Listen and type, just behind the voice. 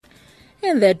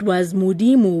And that was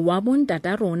Mudimu Wabon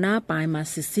Tatarona by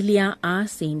Cecilia R.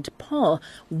 St. Paul.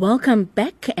 Welcome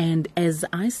back. And as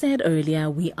I said earlier,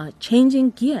 we are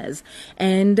changing gears.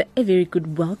 And a very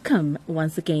good welcome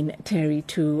once again, Terry,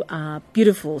 to our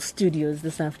beautiful studios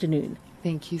this afternoon.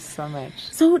 Thank you so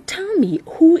much. So tell me,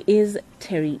 who is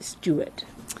Terry Steward?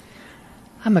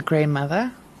 I'm a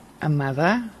grandmother, a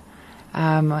mother.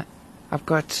 I've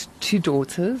got 2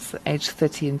 daughters, aged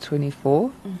 30 and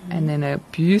 24, and then a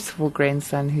beautiful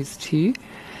grandson who's 2.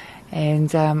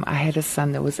 And I had a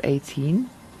son that was 18.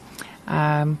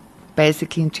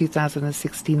 Basically, in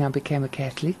 2016, I became a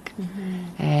Catholic,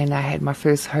 and I had my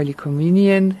first Holy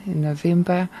Communion in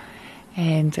November.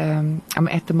 And I'm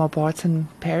at the Marbarton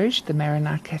Parish, the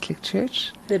Maronite Catholic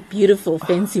Church. The beautiful,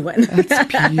 fancy one.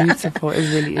 It's beautiful. It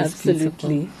really is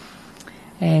Absolutely. beautiful.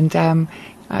 And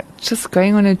just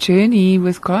going on a journey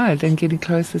with God and getting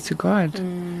closer to God.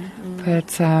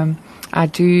 But I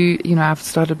do, I've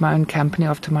started my own company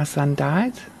after my son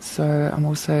died. So I'm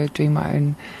also doing my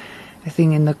own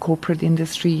thing in the corporate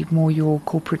industry, more your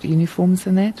corporate uniforms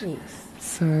and that. Yes.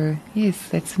 So, yes,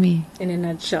 that's me. In a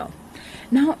nutshell.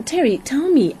 Now, Terry, tell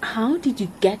me, how did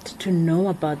you get to know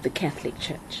about the Catholic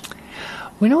Church?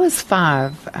 When I was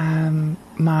 5,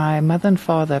 my mother and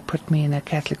father put me in a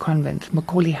Catholic convent,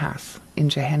 Macaulay House in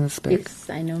Johannesburg. Yes,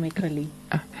 I know Macaulay.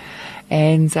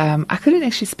 And I couldn't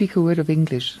actually speak a word of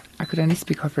English. I could only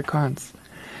speak Afrikaans.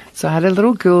 So I had a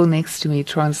little girl next to me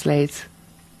translate,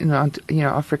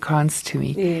 Afrikaans to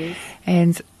me. Yes.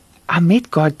 And I met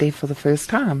God there for the first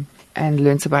time and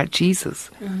learned about Jesus.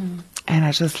 And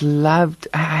I just loved,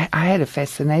 I had a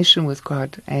fascination with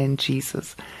God and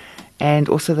Jesus and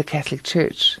also the Catholic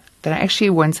Church that I actually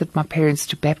wanted my parents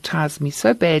to baptize me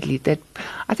so badly that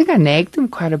I think I nagged them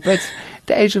quite a bit. At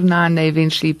the age of 9, they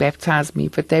eventually baptized me,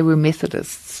 but they were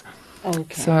Methodists.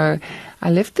 Okay. So I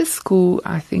left the school,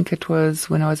 I think it was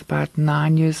when I was about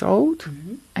 9 years old,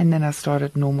 and then I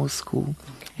started normal school.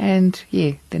 And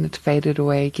then it faded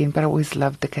away again, but I always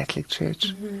loved the Catholic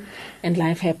Church. And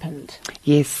life happened.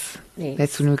 Yes,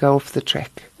 that's when we go off the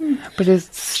track. But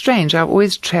it's strange, I've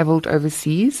always traveled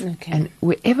overseas, and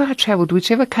wherever I traveled,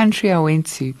 whichever country I went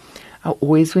to, I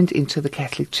always went into the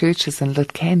Catholic churches and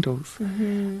lit candles.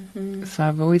 So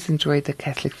I've always enjoyed the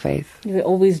Catholic faith. You were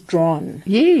always drawn.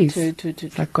 Yes,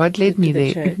 to like God led me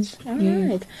the there. Church. All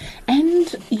right.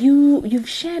 And you've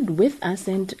shared with us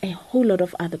and a whole lot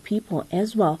of other people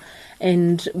as well.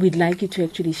 And we'd like you to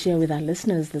actually share with our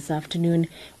listeners this afternoon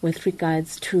with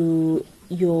regards to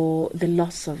the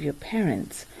loss of your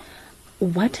parents.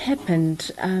 What happened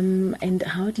and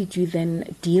how did you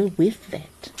then deal with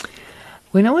that?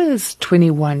 When I was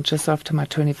 21, just after my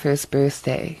 21st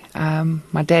birthday,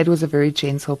 my dad was a very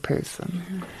gentle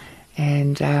person.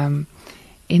 And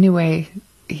anyway,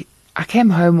 I came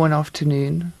home one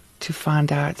afternoon to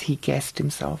find out he gassed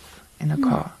himself in a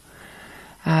car.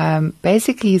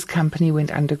 Basically, his company went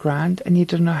underground and he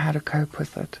didn't know how to cope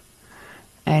with it.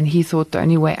 And he thought the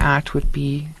only way out would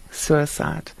be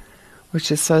suicide,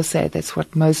 which is so sad. That's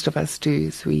what most of us do,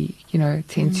 is we,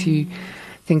 tend to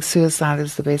think suicide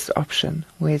is the best option,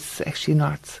 where it's actually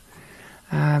not.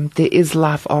 There is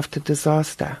life after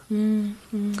disaster. And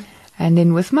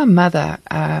then with my mother,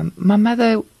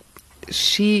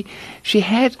 she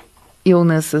had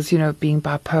illnesses, being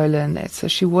bipolar and that, so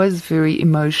she was very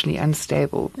emotionally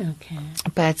unstable. Okay.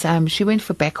 But she went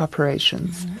for back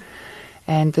operations,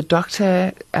 and the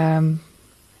doctor,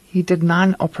 he did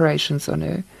 9 operations on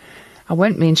her. I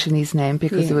won't mention his name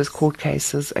because there was court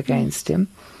cases against him.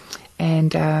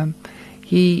 And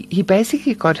he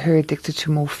basically got her addicted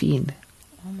to morphine.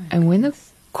 And when the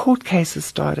court cases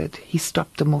started, he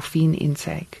stopped the morphine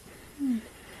intake.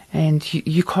 And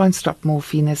you can't stop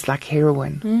morphine. It's like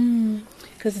heroin.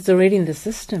 Because it's already in the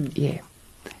system. Yeah.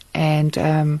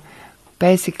 And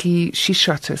basically, she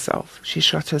shot herself. She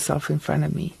shot herself in front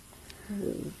of me.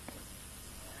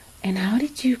 And how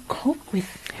did you cope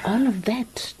with all of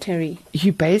that, Terry?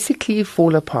 You basically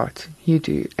fall apart. You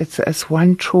do. It's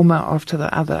one trauma after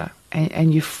the other.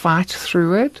 And you fight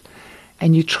through it,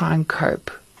 and you try and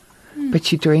cope.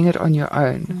 But you're doing it on your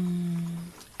own.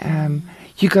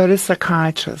 You go to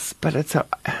psychiatrists, but it's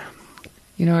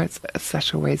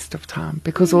such a waste of time.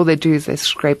 Because all they do is they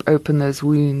scrape open those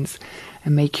wounds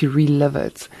and make you relive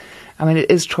it. I mean,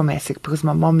 it is traumatic because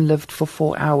my mom lived for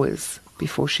 4 hours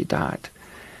before she died.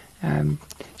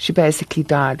 She basically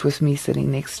died with me sitting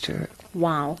next to her.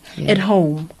 Wow. At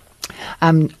home?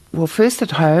 Well, first at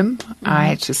home, I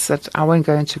had to sit. I won't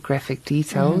go into graphic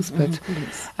details, but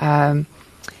we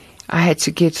had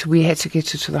to get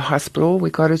her to the hospital. We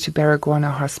got her to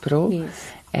Baragwana Hospital,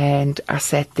 and I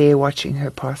sat there watching her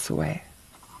pass away.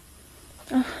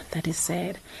 Oh, that is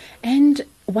sad. And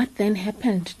what then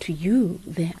happened to you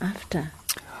thereafter?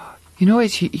 You know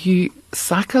what? You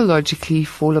psychologically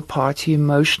fall apart, you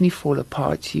emotionally fall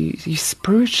apart, you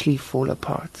spiritually fall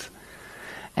apart.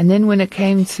 And then when it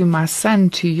came to my son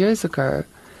 2 years ago,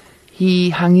 he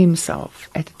hung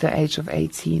himself at the age of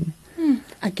 18.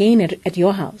 Again at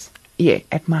your house? Yeah,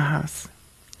 at my house.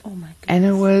 Oh my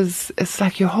goodness. And it's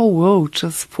like your whole world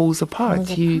just falls apart.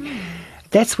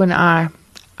 That's when I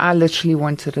literally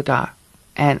wanted to die.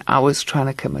 And I was trying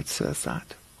to commit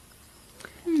suicide.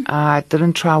 I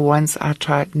didn't try once. I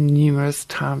tried numerous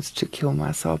times to kill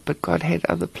myself, but God had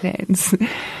other plans.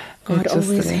 God always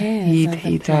has He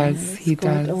other does. He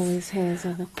God does. always has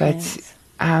other plans.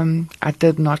 But I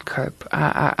did not cope.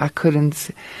 I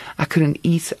couldn't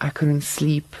eat. I couldn't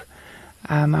sleep.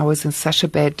 I was in such a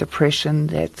bad depression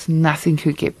that nothing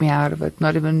could get me out of it.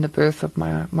 Not even the birth of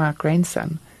my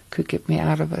grandson could get me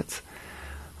out of it.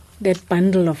 That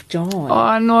bundle of joy. Oh,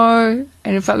 I know.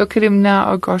 And if I look at him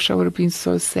now, oh gosh, I would have been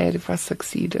so sad if I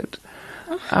succeeded.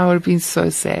 I would have been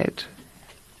so sad.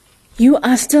 You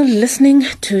are still listening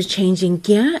to Changing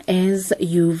Gear. As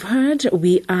you've heard,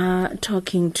 we are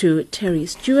talking to Terry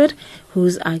Steward,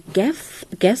 who's our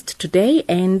guest today,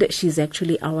 and she's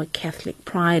actually our Catholic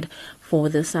pride for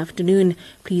this afternoon.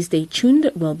 Please stay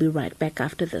tuned. We'll be right back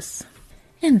after this.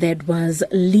 And that was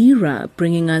Lyra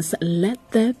bringing us Let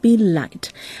There Be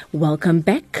Light. Welcome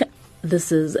back.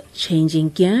 This is Changing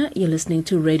Gear. You're listening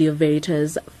to Radio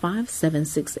Veritas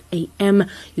 576 AM.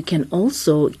 You can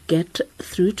also get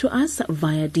through to us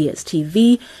via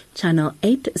DSTV, channel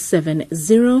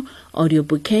 870, audio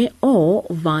bouquet, or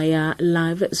via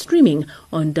live streaming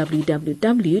on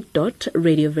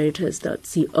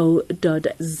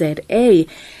www.radioveritas.co.za.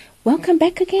 Welcome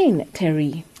back again,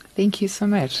 Terry. Thank you so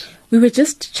much. We were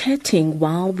just chatting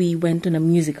while we went on a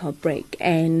musical break,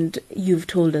 and you've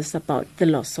told us about the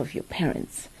loss of your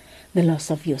parents, the loss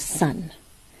of your son.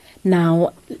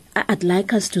 Now, I'd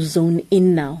like us to zone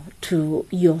in now to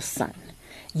your son.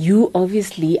 You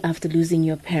obviously, after losing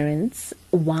your parents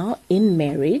while in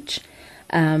marriage,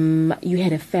 you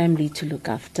had a family to look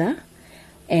after,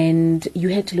 and you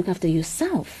had to look after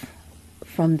yourself.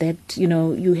 From that,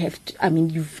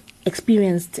 you've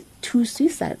experienced 2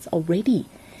 suicides already.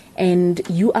 And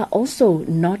you are also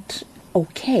not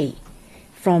okay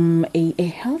from a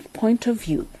health point of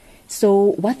view.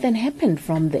 So what then happened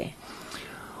from there?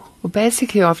 Well,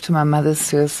 basically after my mother's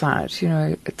suicide,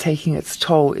 taking its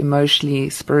toll emotionally,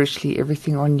 spiritually,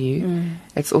 everything on you,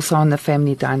 it's also on the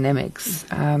family dynamics.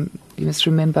 You must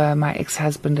remember my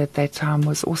ex-husband at that time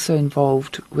was also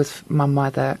involved with my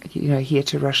mother. He had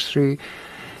to rush through.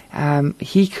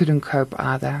 He couldn't cope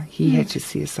either. He had to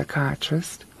see a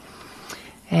psychiatrist.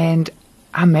 And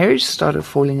our marriage started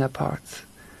falling apart,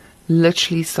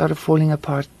 literally started falling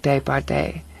apart day by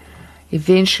day.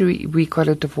 Eventually, we got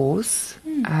a divorce,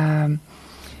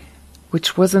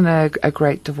 which wasn't a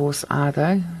great divorce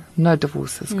either. No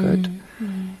divorce is good.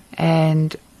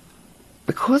 And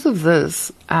because of this,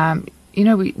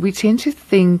 we tend to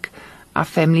think our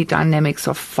family dynamics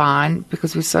are fine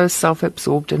because we're so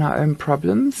self-absorbed in our own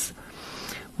problems.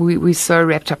 We're so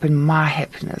wrapped up in my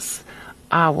happiness.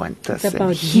 I want this. It's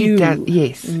about you.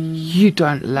 Yes, you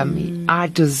don't love me. I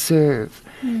deserve.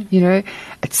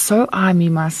 It's so I, me,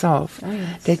 myself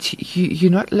that you're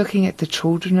not looking at the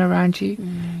children around you.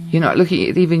 You're not looking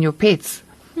at even your pets.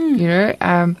 Sorry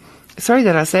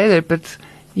that I say that, but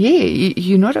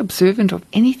you're not observant of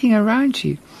anything around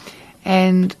you.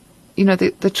 And,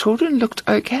 the children looked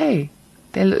okay.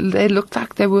 They looked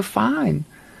like they were fine.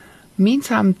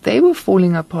 Meantime, they were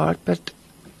falling apart, but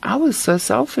I was so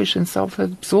selfish and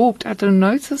self-absorbed, I didn't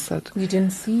notice it. You didn't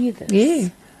see this? Yeah.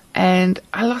 And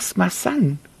I lost my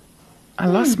son. I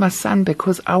lost my son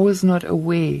because I was not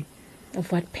aware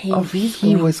of what pain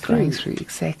he was going through.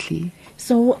 Exactly.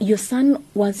 So your son,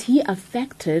 was he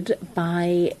affected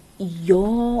by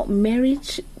your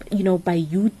marriage, by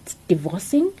you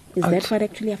divorcing? Is that what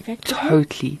actually affected him?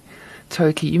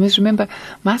 Totally. You must remember,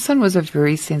 my son was a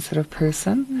very sensitive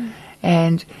person.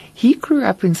 And he grew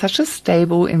up in such a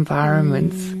stable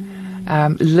environment,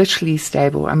 literally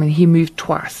stable. I mean, he moved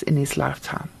twice in his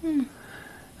lifetime.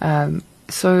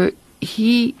 So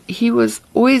he was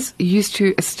always used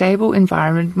to a stable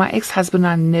environment. My ex-husband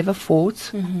and I never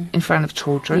fought in front of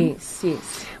children. Yes.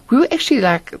 We were actually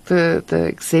like the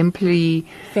exemplary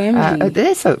family.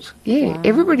 That's it. Yeah. Wow.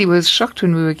 Everybody was shocked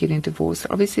when we were getting divorced.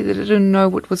 Obviously, they didn't know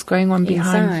what was going on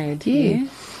behind. Inside, yeah.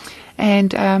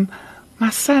 And my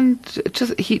son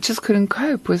just couldn't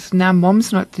cope with now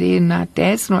mom's not there, now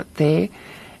dad's not there,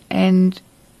 and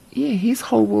his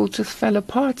whole world just fell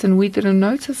apart, and we didn't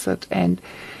notice it. And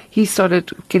he started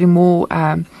getting more.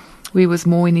 We was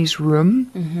more in his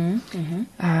room.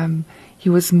 He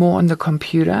was more on the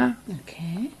computer.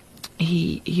 Okay.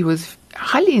 He was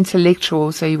highly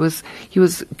intellectual, so he was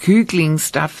Googling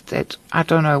stuff that I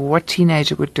don't know what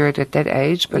teenager would do it at that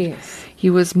age, but Yes. he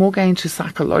was more going to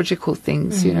psychological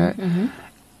things, you know.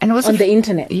 And it was On the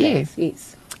internet. Yeah.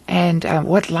 Yes. And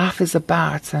what life is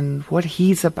about and what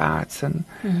he's about, and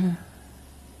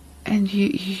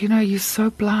you know, you're so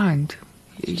blind.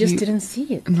 You just didn't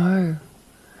see it. No.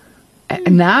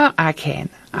 And now I can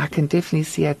definitely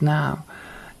see it now,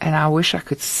 and I wish I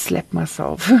could slap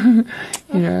myself, you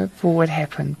know, for what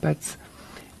happened. But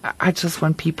I just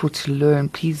want people to learn.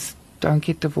 Please don't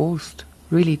get divorced.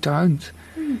 Really don't.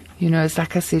 You know, it's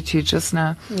like I said to you just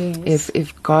now. Yes.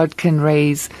 If God can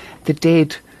raise the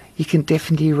dead, He can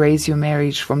definitely raise your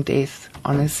marriage from death.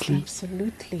 Honestly,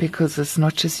 Absolutely. because it's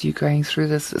not just you going through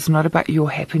this. It's not about your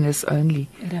happiness only.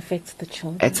 It affects the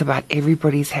children. It's about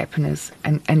everybody's happiness.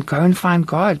 And go and find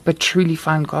God, but truly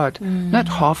find God. Not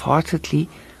half-heartedly,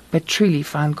 but truly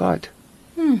find God.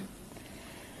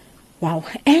 Wow.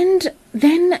 And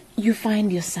then you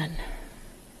find your son.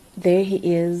 There he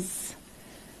is,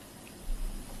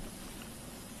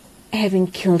 having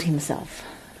killed himself.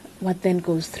 What then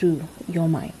goes through your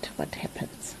mind? What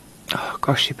happens? Oh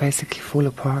gosh, you basically fall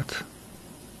apart.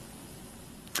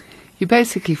 You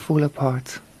basically fall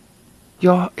apart.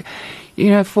 You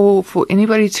know, for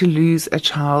anybody to lose a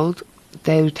child,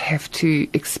 they would have to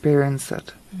experience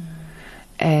it.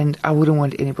 And I wouldn't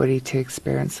want anybody to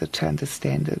experience it, to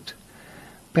understand it.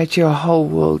 But your whole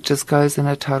world just goes in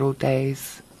a total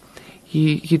daze.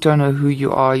 You don't know who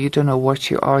you are. You don't know what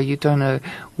you are. You don't know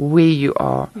where you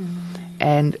are.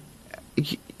 And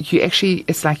you actually,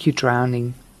 it's like you're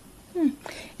drowning.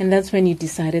 And that's when you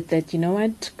decided that, you know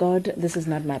what, God, this is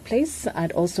not my place.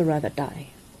 I'd also rather die.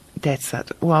 That's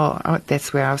it. Well,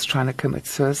 that's where I was trying to commit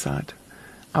suicide.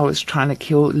 I was trying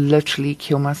to literally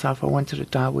kill myself. I wanted to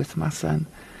die with my son.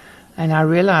 And I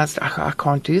realized I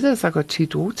can't do this. I got 2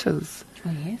 daughters.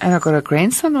 Oh, yes. And I got a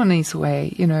grandson on his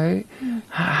way, you know.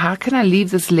 How can I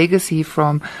leave this legacy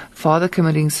from father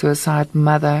committing suicide,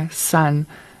 mother, son,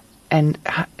 and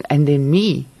then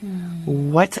me?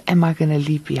 What am I going to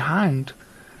leave behind?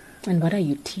 And what are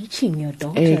you teaching your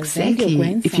daughters and Exactly. your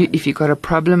grandson? If you got a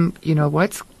problem, you know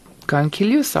what? Go and kill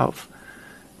yourself.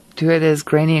 Do it as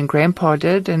Granny and Grandpa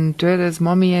did, and do it as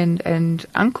Mommy and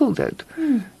Uncle did.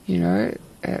 You know,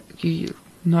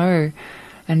 no.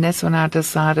 And that's when I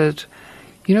decided,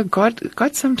 you know,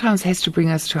 God sometimes has to bring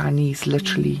us to our knees,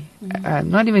 literally.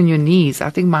 Not even your knees.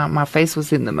 I think my face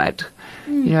was in the mud.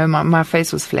 You know, my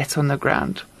face was flat on the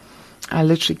ground. I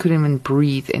literally couldn't even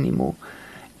breathe anymore.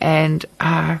 And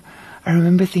I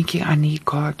remember thinking, I need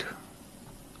God.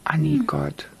 I need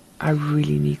God. I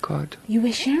really need God. You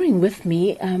were sharing with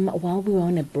me while we were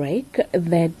on a break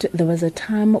that there was a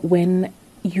time when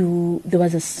there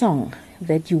was a song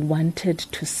that you wanted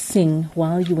to sing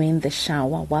while you were in the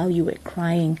shower, while you were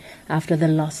crying after the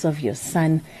loss of your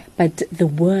son, but the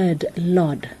word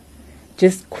Lord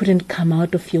just couldn't come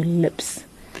out of your lips.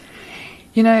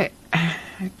 You know,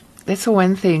 that's the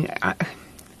one thing.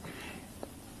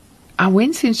 I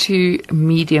went into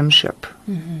mediumship,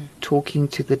 talking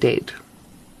to the dead,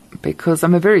 because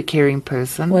I'm a very caring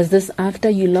person. Was this after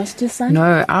you lost your son?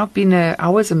 No, I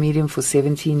was a medium for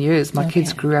 17 years. My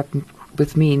kids grew up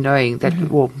with me knowing that,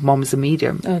 well, Mom's a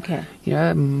medium. Okay. You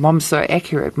know, Mom's so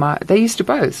accurate. They used to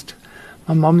boast.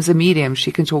 My mom's a medium.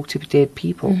 She can talk to dead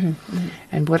people.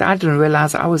 And what I didn't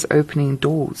realize, I was opening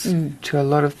doors to a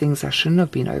lot of things I shouldn't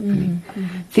have been opening,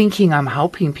 thinking I'm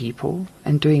helping people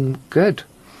and doing good.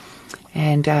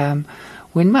 And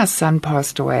when my son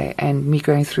passed away and me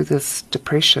going through this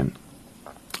depression,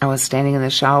 I was standing in the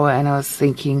shower and I was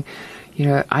thinking, you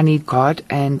know, I need God.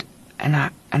 And I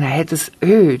had this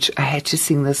urge. I had to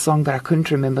sing this song, but I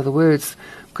couldn't remember the words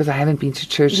because I haven't been to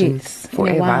church in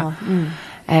forever. In a while.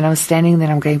 And I was standing there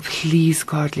and I'm going, please,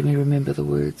 God, let me remember the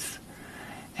words.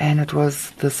 And it was,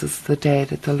 this is the day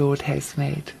that the Lord has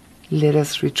made. Let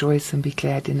us rejoice and be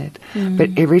glad in it.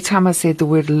 But every time I said the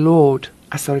word Lord,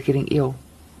 I started getting ill.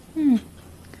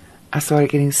 I started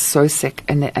getting so sick.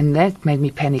 And that made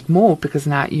me panic more because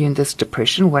now you're in this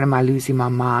depression. What am I losing my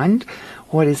mind?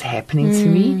 What is happening to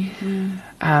me?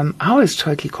 I was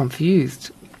totally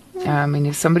confused. And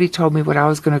if somebody told me what I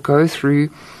was going to go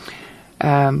through,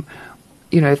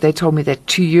 you know, if they told me that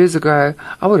 2 years ago,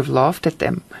 I would have laughed at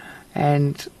them.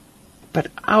 But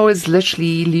I was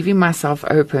literally leaving myself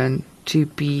open to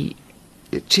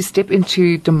step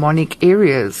into demonic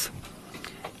areas.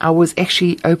 I was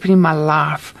actually opening my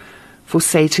life for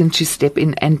Satan to step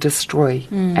in and destroy.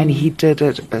 And he did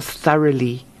it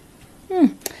thoroughly.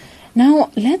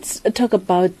 Now, let's talk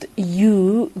about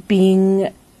you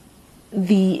being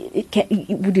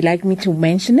would you like me to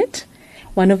mention it?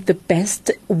 One of the best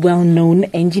well-known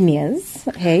engineers,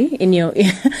 hey, in your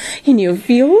in your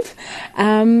field.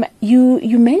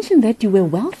 You mentioned that you were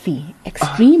wealthy,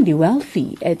 extremely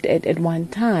wealthy at one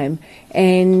time,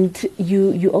 and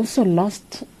you also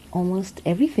lost almost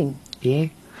everything. Yeah,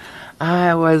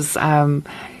 I was.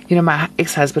 My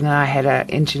ex-husband and I had an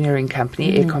engineering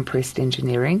company, air compressed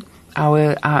engineering.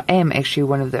 I am actually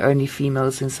one of the only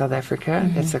females in South Africa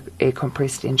that's an air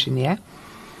compressed engineer.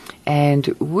 And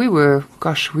we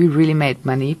really made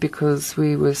money because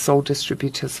we were sole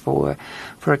distributors for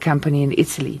a company in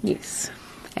Italy. Yes.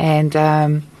 And,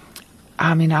 I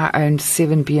owned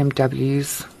 7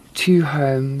 BMWs, 2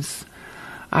 homes.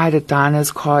 I had a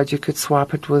diner's card you could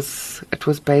swipe. It was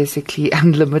basically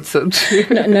unlimited.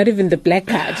 No, not even the black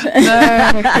card.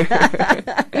 No.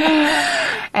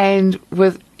 And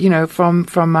with,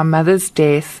 from my mother's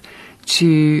death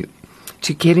to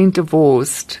getting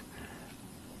divorced,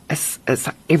 as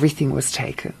everything was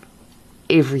taken.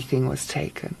 Everything was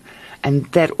taken. And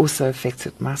that also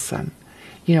affected my son.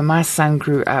 My son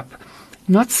grew up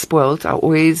not spoiled. I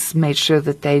always made sure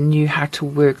that they knew how to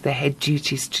work. They had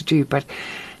duties to do, but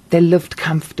they lived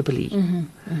comfortably.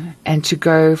 And to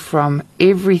go from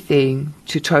everything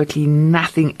to totally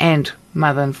nothing and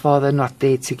mother and father not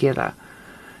there together,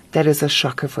 that is a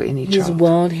shocker for any child. His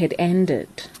world had ended.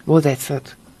 Well, that's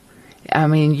it.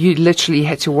 You literally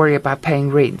had to worry about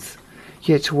paying rent.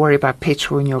 You had to worry about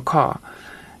petrol in your car.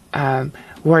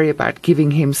 Worry about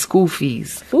giving him school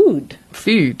fees. Food,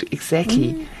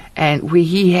 exactly. And where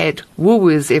he had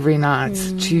Woolworths every night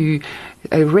to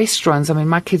restaurants.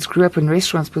 My kids grew up in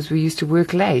restaurants because we used to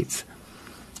work late.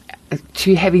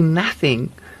 To having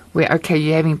nothing, where, okay,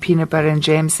 you're having peanut butter and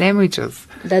jam sandwiches.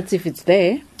 That's if it's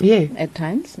there. Yeah. At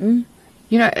times.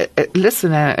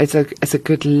 Listen, it's a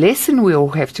good lesson we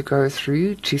all have to go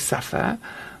through to suffer.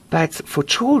 But for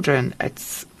children,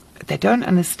 they don't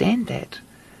understand that.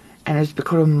 And it's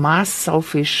because of my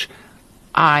selfish,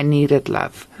 I needed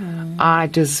love. I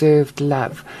deserved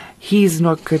love. He's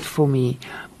not good for me.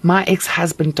 My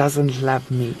ex-husband doesn't love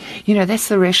me. That's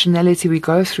the rationality we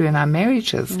go through in our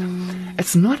marriages.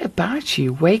 It's not about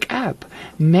you. Wake up.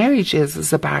 Marriages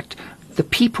is about the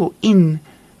people in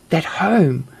that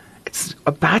home. It's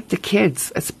about the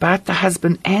kids. It's about the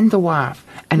husband and the wife.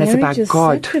 And Marriage it's about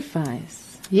God.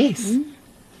 Sacrifice. Yes.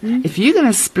 If you're going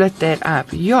to split that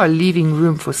up, you are leaving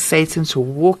room for Satan to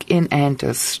walk in and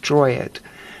destroy it.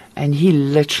 And he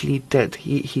literally did.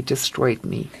 He destroyed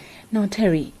me. Now,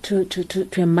 Terry, to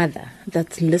a mother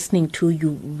that's listening to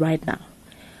you right now,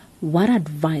 what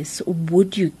advice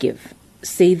would you give?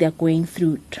 Say they're going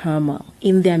through turmoil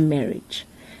in their marriage.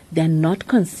 They're not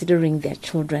considering their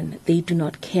children. They do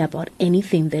not care about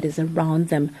anything that is around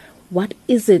them. What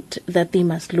is it that they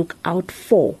must look out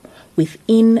for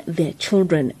within their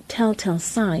children? Telltale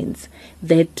signs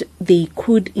that they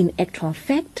could, in actual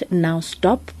fact, now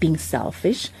stop being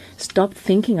selfish, stop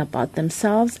thinking about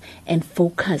themselves, and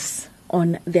focus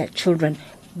on their children.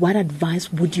 What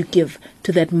advice would you give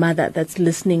to that mother that's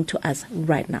listening to us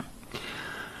right now?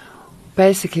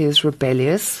 Basically, it's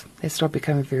rebellious. They start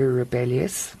becoming very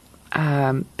rebellious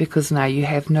because now you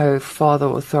have no father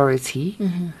authority.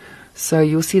 So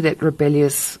you'll see that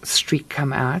rebellious streak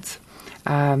come out.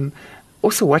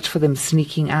 Also watch for them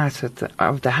sneaking out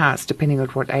of the house, depending on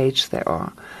what age they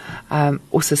are.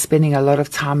 Also spending a lot of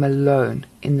time alone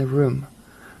in the room,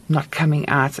 not coming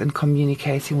out and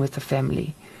communicating with the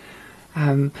family.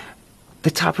 The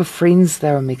type of friends they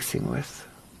are mixing with.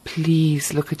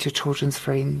 Please look at your children's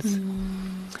friends.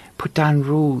 Put down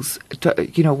rules.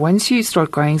 Once you start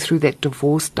going through that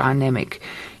divorce dynamic,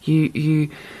 you're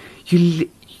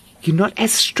not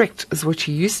as strict as what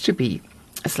you used to be.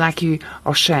 It's like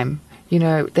shame.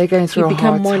 They're going through a hard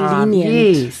time. You become more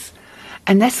lenient. Yes.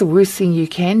 And that's the worst thing you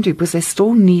can do because they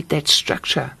still need that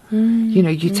structure.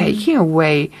 You're taking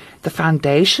away the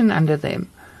foundation under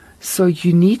them. So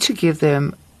you need to give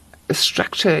them a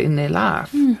structure in their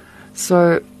life.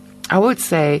 So I would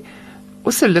say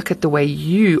also look at the way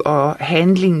you are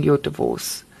handling your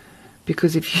divorce.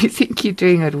 Because if you think you're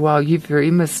doing it well, you're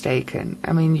very mistaken.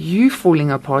 You falling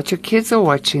apart. Your kids are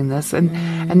watching this, and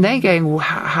they're going, well,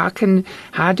 how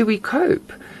do we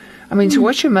cope? To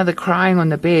watch your mother crying on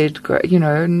the bed,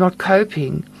 not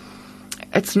coping,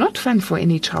 it's not fun for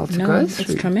any child to go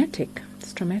through.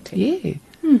 It's traumatic. Yeah.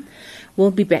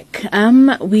 We'll be back.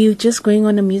 We're just going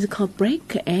on a musical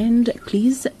break, and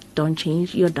please don't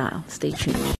change your dial. Stay tuned.